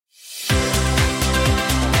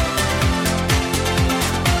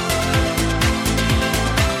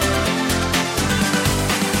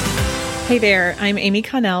Hey there, I'm Amy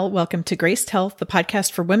Connell. Welcome to Graced Health, the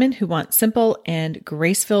podcast for women who want simple and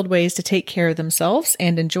grace-filled ways to take care of themselves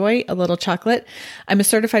and enjoy a little chocolate. I'm a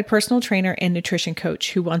certified personal trainer and nutrition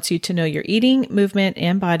coach who wants you to know your eating, movement,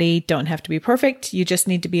 and body don't have to be perfect. You just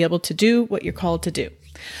need to be able to do what you're called to do.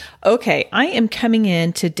 Okay, I am coming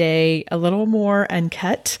in today a little more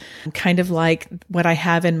uncut, kind of like what I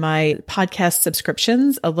have in my podcast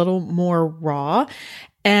subscriptions, a little more raw.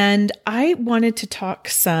 And I wanted to talk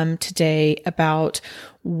some today about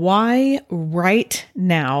why right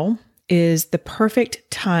now is the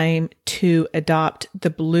perfect time to adopt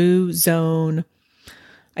the blue zone.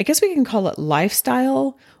 I guess we can call it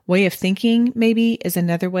lifestyle, way of thinking, maybe is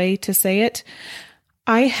another way to say it.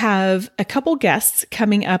 I have a couple guests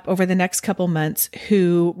coming up over the next couple months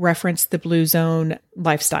who reference the blue zone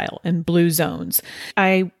lifestyle and blue zones.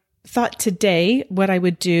 I thought today what I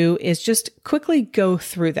would do is just quickly go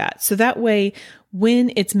through that. So that way,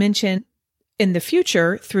 when it's mentioned in the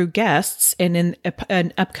future through guests and in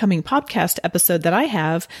an upcoming podcast episode that I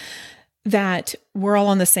have, that we're all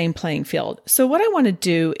on the same playing field. So what I want to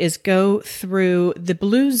do is go through the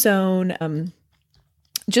blue zone,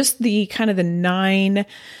 just the kind of the 9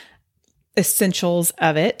 essentials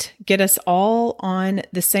of it, get us all on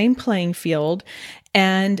the same playing field,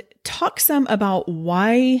 and talk some about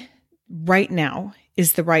why right now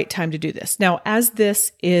is the right time to do this. Now, as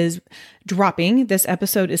this is dropping, this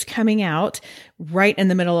episode is coming out right in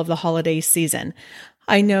the middle of the holiday season.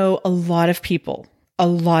 I know a lot of people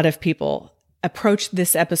approach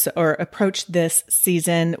this episode or approach this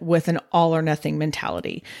season with an all or nothing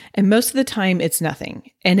mentality. And most of the time it's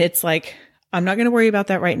nothing. And it's like, I'm not going to worry about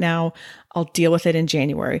that right now. I'll deal with it in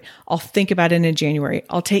January. I'll think about it in January.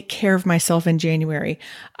 I'll take care of myself in January.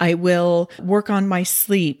 I will work on my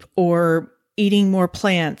sleep or eating more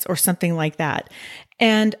plants or something like that.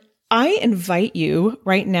 And I invite you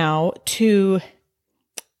right now to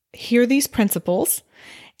hear these principles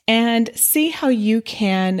and see how you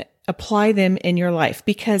can apply them in your life.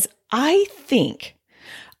 Because I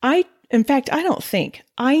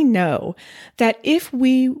know that if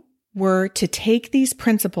we were to take these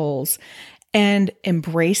principles and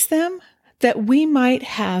embrace them, that we might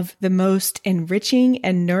have the most enriching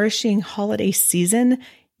and nourishing holiday season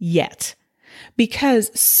yet.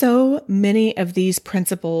 Because so many of these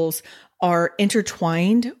principles are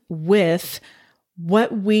intertwined with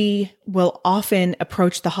what we will often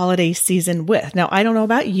approach the holiday season with. Now, I don't know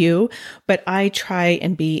about you, but I try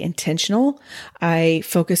and be intentional. I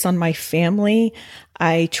focus on my family.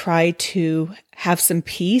 I try to have some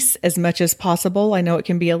peace as much as possible. I know it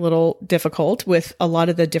can be a little difficult with a lot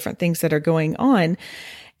of the different things that are going on.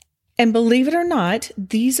 And believe it or not,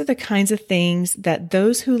 these are the kinds of things that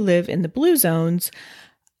those who live in the blue zones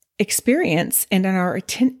experience and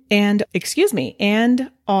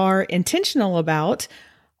are intentional about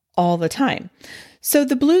all the time. So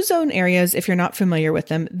the blue zone areas, if you're not familiar with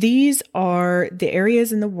them, these are the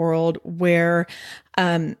areas in the world where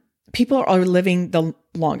people are living the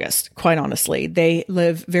longest, quite honestly. They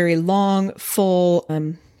live very long, full,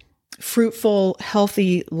 fruitful,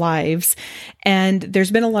 healthy lives. And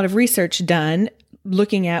there's been a lot of research done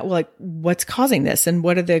looking at what's causing this and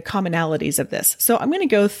what are the commonalities of this. So I'm going to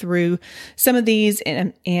go through some of these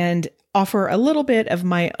and offer a little bit of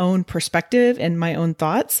my own perspective and my own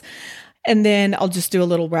thoughts. And then I'll just do a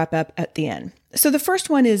little wrap up at the end. So the first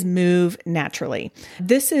one is move naturally.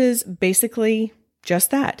 This is basically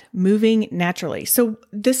just that, moving naturally. So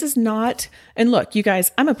this is not, and look, you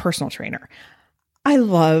guys, I'm a personal trainer. I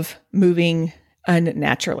love moving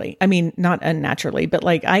unnaturally. I mean, not unnaturally, but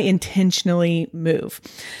like I intentionally move.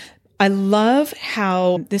 I love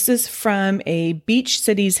how this is from a Beach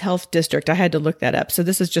Cities Health District. I had to look that up. So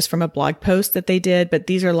this is just from a blog post that they did, but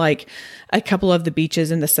these are like a couple of the beaches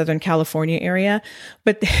in the Southern California area.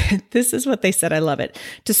 But this is what they said. I love it.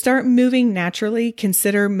 To start moving naturally,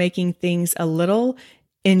 consider making things a little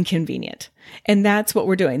inconvenient. And that's what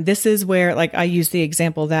we're doing. This is where, like, I use the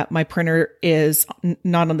example that my printer is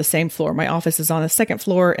not on the same floor. My office is on the second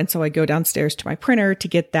floor. And so I go downstairs to my printer to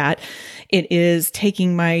get that. It is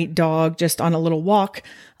taking my dog just on a little walk.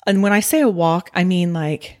 And when I say a walk, I mean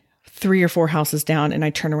like 3 or 4 houses down, and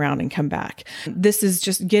I turn around and come back. This is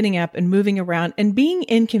just getting up and moving around and being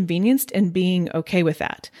inconvenienced and being okay with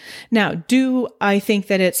that. Now, do I think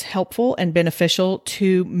that it's helpful and beneficial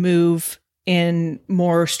to move in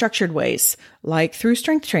more structured ways, like through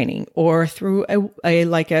strength training or through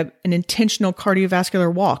an intentional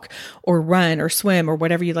cardiovascular walk or run or swim or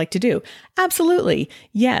whatever you like to do? Absolutely.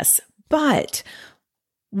 Yes. But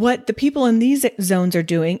what the people in these zones are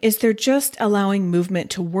doing is they're just allowing movement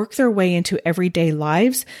to work their way into everyday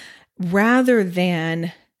lives rather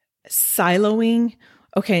than siloing,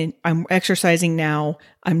 okay, I'm exercising now,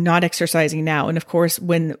 I'm not exercising now. And of course,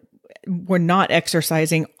 when we're not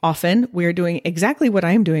exercising often, we're doing exactly what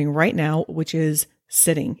I'm doing right now, which is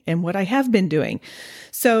sitting, and what I have been doing.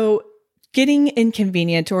 So getting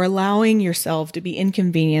inconvenient or allowing yourself to be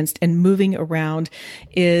inconvenienced and moving around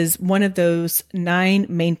is one of those 9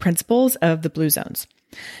 main principles of the Blue Zones.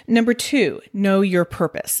 Number 2, know your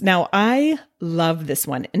purpose. Now, I love this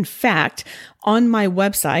one. In fact, on my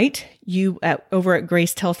website, over at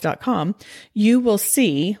gracedhealth.com, you will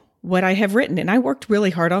see what I have written. And I worked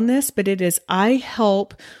really hard on this, but it is, I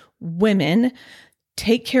help women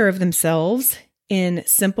take care of themselves in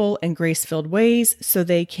simple and grace-filled ways so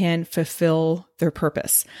they can fulfill their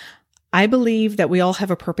purpose. I believe that we all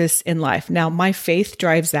have a purpose in life. Now, my faith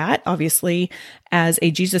drives that. Obviously, as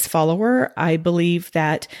a Jesus follower, I believe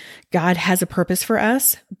that God has a purpose for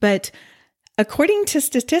us. But according to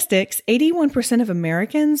statistics, 81% of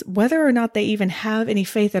Americans, whether or not they even have any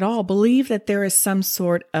faith at all, believe that there is some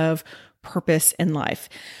sort of purpose in life.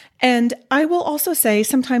 And I will also say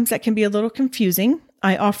sometimes that can be a little confusing.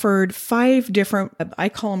 I offered 5 different, I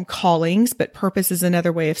call them callings, but purpose is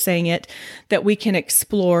another way of saying it, that we can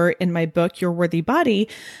explore in my book, Your Worthy Body.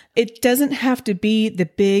 It doesn't have to be the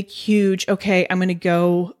big, huge, okay, I'm going to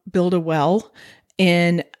go build a well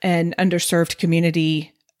in an underserved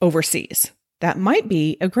community overseas. That might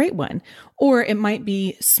be a great one, or it might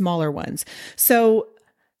be smaller ones. So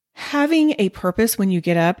having a purpose when you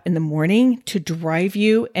get up in the morning to drive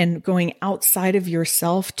you and going outside of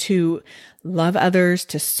yourself to love others,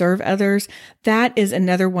 to serve others, that is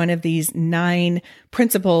another one of these 9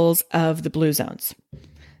 principles of the Blue Zones.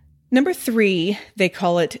 Number 3, they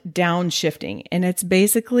call it downshifting, and it's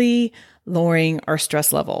basically lowering our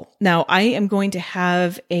stress level. Now, I am going to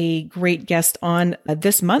have a great guest on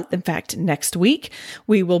this month. In fact, next week,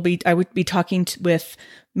 I would be talking with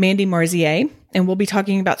Mandy Marzier, and we'll be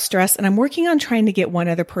talking about stress. And I'm working on trying to get one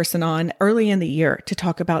other person on early in the year to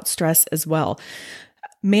talk about stress as well.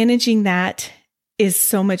 Managing that is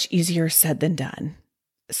so much easier said than done.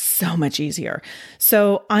 So much easier.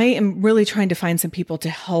 So I am really trying to find some people to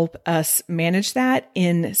help us manage that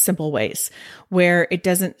in simple ways where it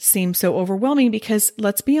doesn't seem so overwhelming, because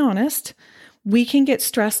let's be honest, we can get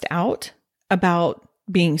stressed out about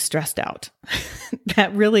being stressed out.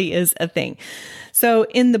 That really is a thing. So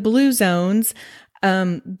in the Blue Zones,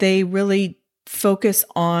 they really focus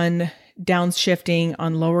on downshifting,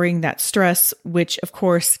 on lowering that stress, which of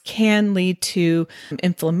course can lead to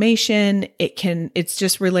inflammation. It's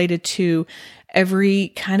just related to every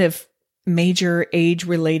kind of major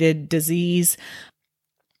age-related disease.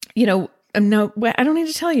 I don't need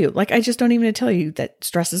to tell you, I just don't even tell you that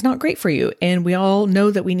stress is not great for you. And we all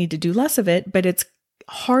know that we need to do less of it, but it's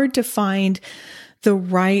hard to find the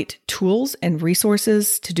right tools and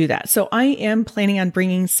resources to do that. So I am planning on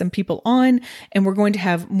bringing some people on, and we're going to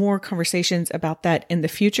have more conversations about that in the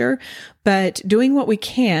future, but doing what we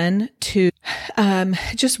can to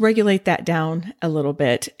just regulate that down a little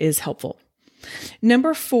bit is helpful.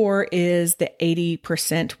 Number 4 is the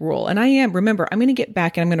 80% rule. And I'm going to get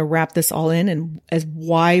back and I'm going to wrap this all in and as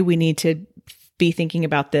why we need to be thinking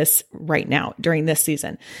about this right now during this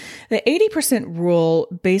season. The 80% rule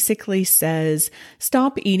basically says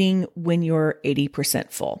stop eating when you're 80%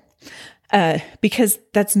 full, because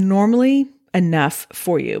that's normally enough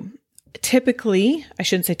for you. Typically, I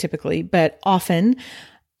shouldn't say typically, but often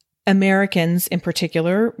Americans in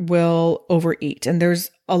particular will overeat. And there's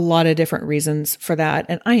a lot of different reasons for that.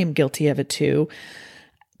 And I am guilty of it too.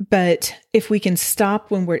 But if we can stop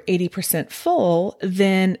when we're 80% full,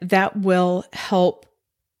 then that will help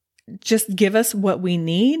just give us what we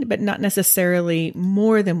need, but not necessarily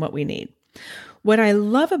more than what we need. What I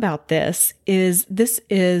love about this is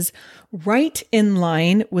right in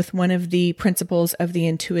line with one of the principles of the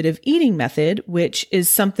intuitive eating method, which is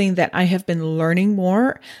something that I have been learning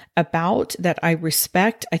more about, that I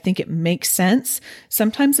respect. I think it makes sense.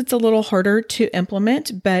 Sometimes it's a little harder to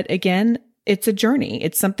implement, but again, it's a journey.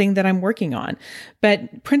 It's something that I'm working on.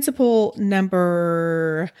 But principle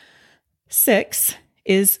number 6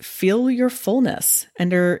 is feel your fullness in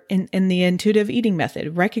the intuitive eating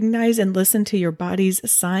method. Recognize and listen to your body's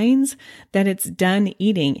signs that it's done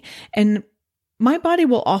eating. And my body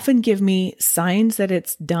will often give me signs that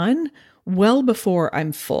it's done well before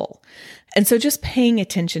I'm full. And so just paying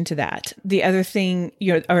attention to that. The other thing,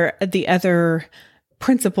 or the other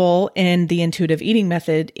principle in the intuitive eating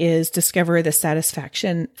method is discover the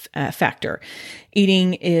satisfaction factor.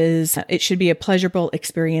 Eating it should be a pleasurable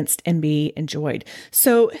experience and be enjoyed.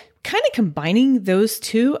 So kind of combining those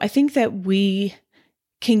two, I think that we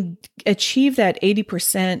can achieve that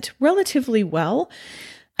 80% relatively well.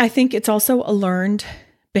 I think it's also a learned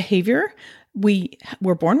behavior. We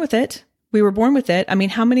were born with it. We were born with it. I mean,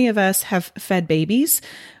 how many of us have fed babies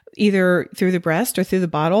either through the breast or through the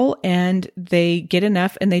bottle, and they get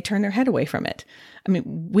enough and they turn their head away from it? I mean,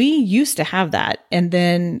 we used to have that. And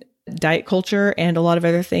then diet culture and a lot of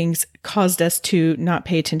other things caused us to not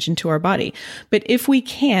pay attention to our body. But if we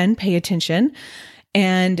can pay attention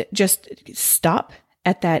and just stop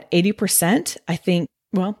at that 80%, I think,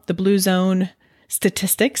 well, the Blue Zone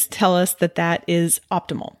statistics tell us that that is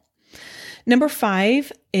optimal. Number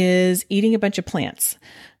 5 is eating a bunch of plants.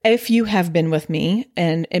 If you have been with me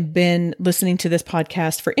and been listening to this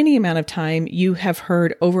podcast for any amount of time, you have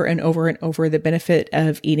heard over and over and over the benefit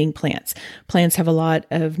of eating plants. Plants have a lot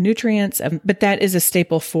of nutrients, but that is a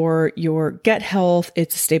staple for your gut health.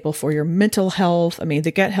 It's a staple for your mental health. I mean,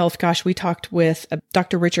 the gut health, gosh, we talked with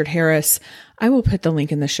Dr. Richard Harris. I will put the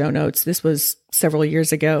link in the show notes. This was several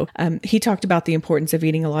years ago. He talked about the importance of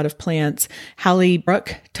eating a lot of plants. Hallie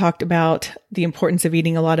Brooke talked about the importance of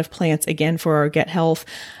eating a lot of plants, again, for our gut health.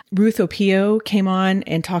 Ruth Opio came on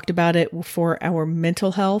and talked about it for our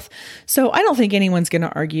mental health. So I don't think anyone's going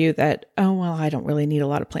to argue that, oh, well, I don't really need a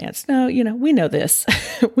lot of plants. No, we know this.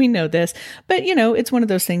 We know this. But, it's one of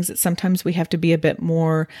those things that sometimes we have to be a bit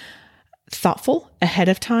more thoughtful ahead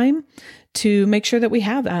of time to make sure that we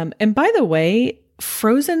have them. And by the way,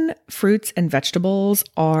 frozen fruits and vegetables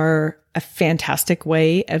are a fantastic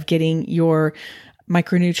way of getting your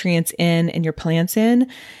micronutrients in and your plants in.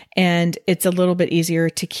 And it's a little bit easier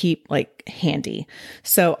to keep handy.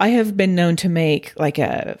 So I have been known to make like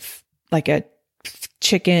a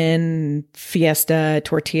chicken fiesta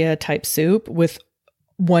tortilla type soup with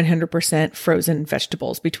 100% frozen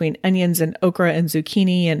vegetables between onions and okra and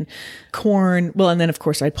zucchini and corn. Well, and then of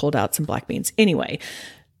course I pulled out some black beans. Anyway,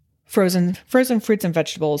 frozen fruits and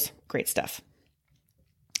vegetables, great stuff.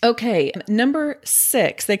 Okay, number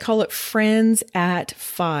 6, they call it Friends at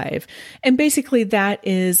 5. And basically that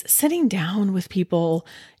is sitting down with people,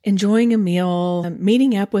 enjoying a meal,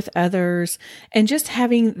 meeting up with others, and just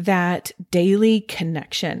having that daily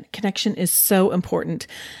connection. Connection is so important.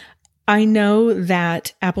 I know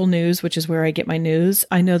that Apple News, which is where I get my news,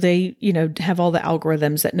 I know they, have all the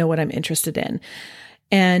algorithms that know what I'm interested in.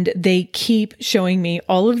 And they keep showing me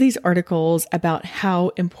all of these articles about how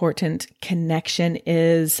important connection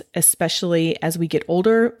is, especially as we get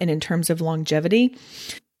older and in terms of longevity.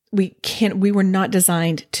 We were not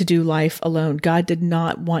designed to do life alone. God did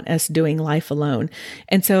not want us doing life alone.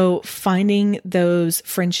 And so finding those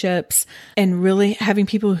friendships and really having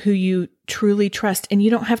people who you truly trust, and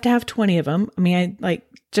you don't have to have 20 of them. I mean,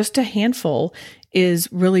 just a handful is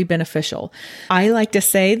really beneficial. I like to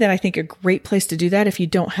say that I think a great place to do that if you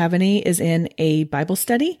don't have any is in a Bible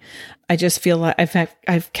study. I just feel like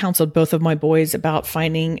I've counseled both of my boys about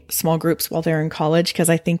finding small groups while they're in college, because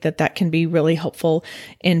I think that can be really helpful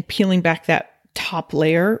in peeling back that top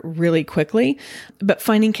layer really quickly. But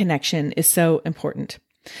finding connection is so important.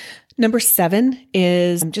 Number 7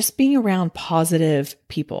 is just being around positive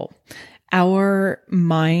people. Our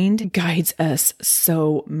mind guides us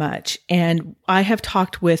so much. And I have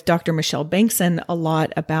talked with Dr. Michelle Bankson a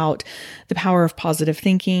lot about the power of positive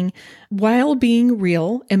thinking while being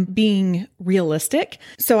real and being realistic.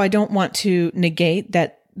 So I don't want to negate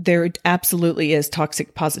that there absolutely is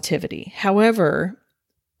toxic positivity. However,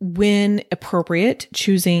 when appropriate,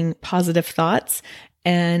 choosing positive thoughts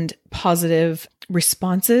and positive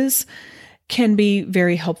responses can be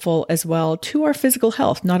very helpful as well to our physical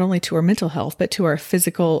health, not only to our mental health, but to our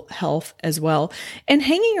physical health as well, and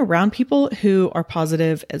hanging around people who are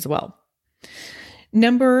positive as well.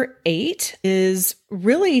 Number 8 is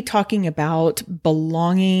really talking about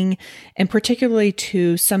belonging, and particularly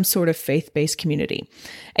to some sort of faith-based community.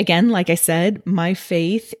 Again, like I said, my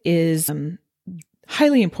faith is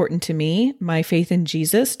highly important to me. My faith in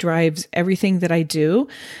Jesus drives everything that I do.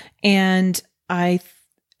 And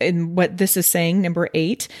what this is saying, number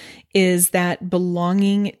 8, is that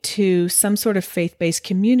belonging to some sort of faith-based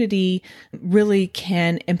community really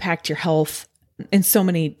can impact your health in so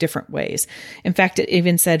many different ways. In fact, it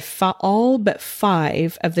even said all but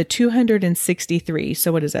 5 of the 263,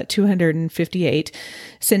 so what is that, 258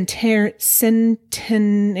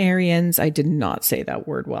 centenarians, I did not say that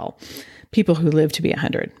word well, people who live to be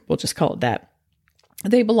 100, we'll just call it that.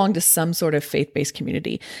 They belong to some sort of faith-based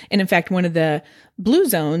community. And in fact, one of the blue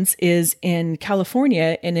zones is in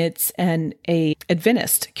California, and it's an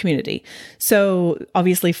Adventist community. So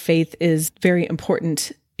obviously faith is very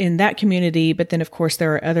important in that community, but then of course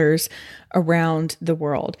there are others around the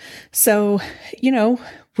world. So,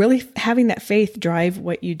 really having that faith drive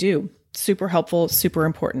what you do, super helpful, super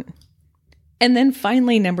important. And then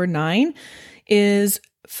finally, number 9 is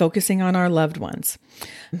focusing on our loved ones.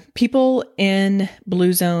 People in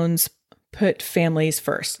blue zones put families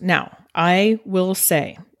first. Now, I will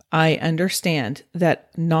say, I understand that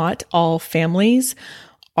not all families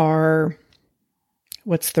are,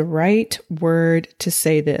 what's the right word to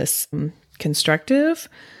say this? Constructive,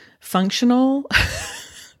 functional,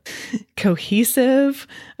 cohesive.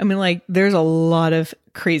 I mean, like, there's a lot of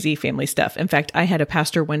crazy family stuff. In fact, I had a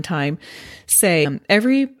pastor one time say,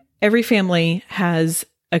 every family has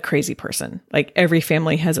a crazy person. Like, every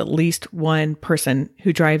family has at least one person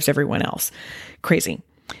who drives everyone else crazy.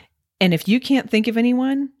 And if you can't think of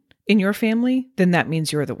anyone in your family, then that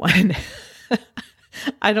means you're the one.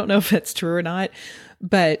 I don't know if that's true or not,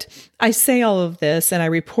 but I say all of this and I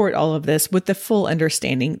report all of this with the full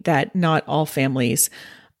understanding that not all families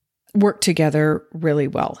work together really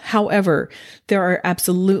well. However, there are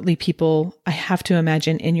absolutely people, I have to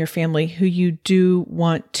imagine, in your family who you do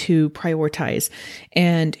want to prioritize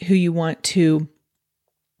and who you want to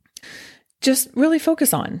just really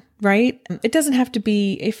focus on, right? It doesn't have to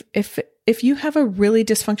be, if you have a really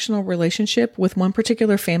dysfunctional relationship with one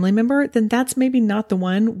particular family member, then that's maybe not the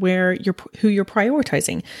one who you're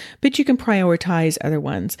prioritizing, but you can prioritize other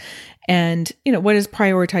ones. And, what does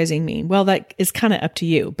prioritizing mean? Well, that is kind of up to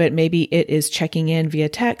you, but maybe it is checking in via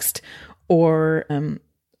text or,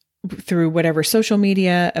 through whatever social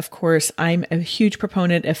media. Of course, I'm a huge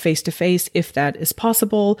proponent of face-to-face if that is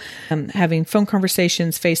possible. Having phone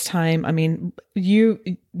conversations, FaceTime. I mean,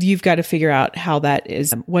 you've got to figure out how that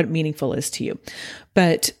is, what meaningful is to you.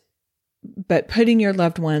 But putting your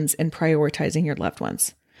loved ones and prioritizing your loved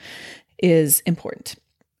ones is important.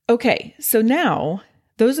 Okay, so now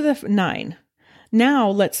those are the 9. Now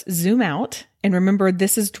let's zoom out. And remember,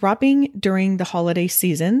 this is dropping during the holiday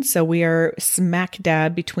season. So we are smack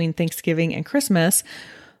dab between Thanksgiving and Christmas.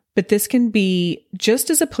 But this can be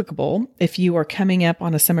just as applicable if you are coming up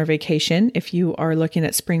on a summer vacation, if you are looking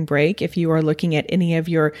at spring break, if you are looking at any of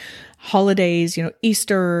your holidays,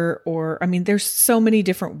 Easter, there's so many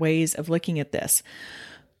different ways of looking at this.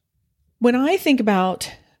 When I think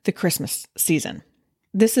about the Christmas season,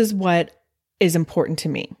 this is what is important to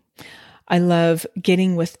me. I love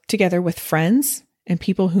getting together with friends and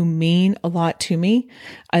people who mean a lot to me.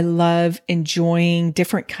 I love enjoying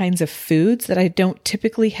different kinds of foods that I don't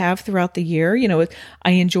typically have throughout the year.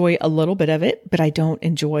 I enjoy a little bit of it, but I don't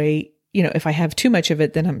enjoy, if I have too much of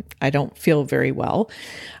it, then I don't feel very well.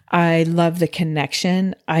 I love the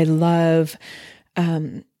connection. I love,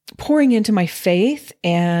 pouring into my faith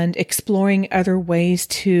and exploring other ways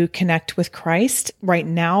to connect with Christ. Right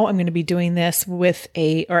now, I'm going to be doing this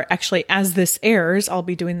as this airs, I'll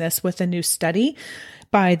be doing this with a new study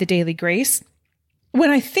by the Daily Grace. When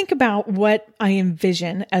I think about what I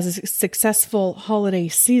envision as a successful holiday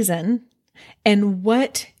season and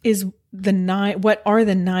what are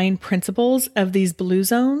the 9 principles of these blue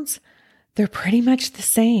zones, they're pretty much the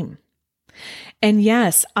same. And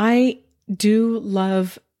yes, I do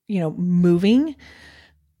love moving,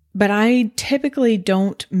 but I typically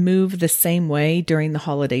don't move the same way during the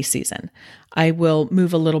holiday season. I will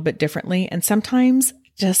move a little bit differently. And sometimes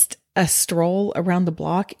just a stroll around the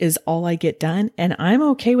block is all I get done. And I'm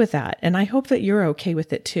okay with that. And I hope that you're okay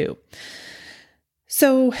with it too.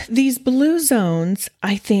 So these blue zones,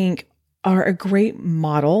 I think, are a great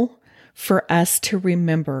model for us to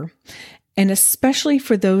remember. And especially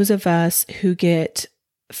for those of us who get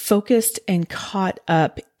focused and caught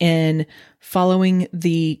up in following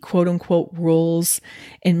the quote unquote rules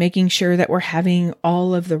and making sure that we're having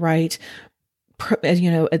all of the right,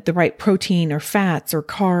 the right protein or fats or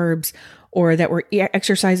carbs, or that we're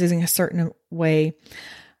exercising a certain way.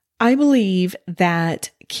 I believe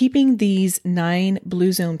that keeping these 9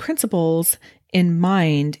 blue zone principles in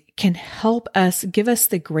mind can help us, give us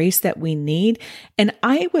the grace that we need. And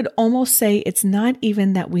I would almost say it's not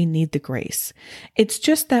even that we need the grace. It's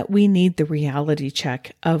just that we need the reality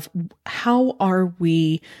check of how are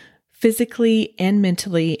we physically and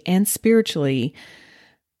mentally and spiritually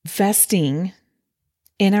vesting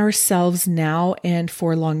in ourselves now and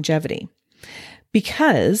for longevity.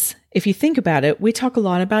 Because if you think about it, we talk a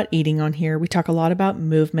lot about eating on here. We talk a lot about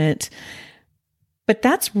movement. But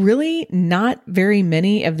that's really not very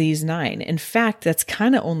many of these 9. In fact, that's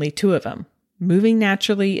kind of only 2 of them. Moving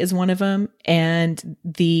naturally is one of them, and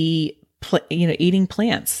the eating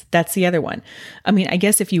plants, that's the other one. I mean, I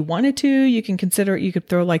guess if you wanted to, you could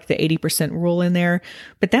throw like the 80% rule in there,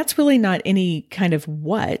 but that's really not any kind of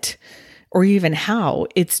what or even how.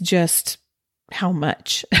 It's just how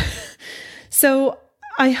much. So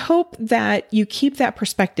I hope that you keep that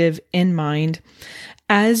perspective in mind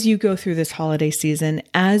as you go through this holiday season,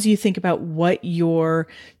 as you think about what your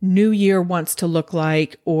new year wants to look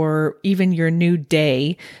like, or even your new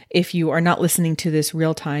day, if you are not listening to this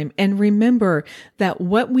real time. And remember that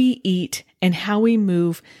what we eat and how we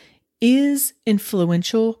move is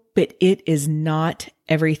influential, but it is not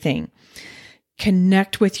everything.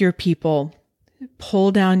 Connect with your people,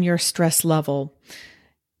 pull down your stress level,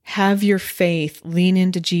 have your faith, lean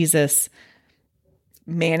into Jesus,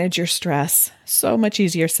 manage your stress. So much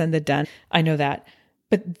easier said than done. I know that.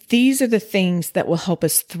 But these are the things that will help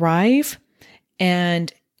us thrive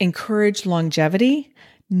and encourage longevity,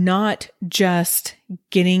 not just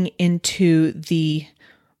getting into the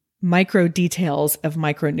micro details of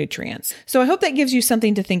micronutrients. So I hope that gives you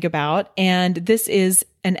something to think about. And this is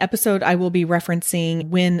an episode I will be referencing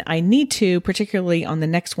when I need to, particularly on the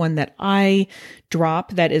next one that I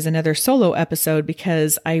drop. That is another solo episode,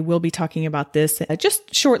 because I will be talking about this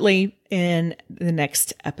just shortly in the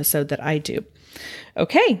next episode that I do.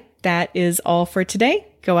 Okay, that is all for today.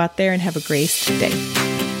 Go out there and have a great day.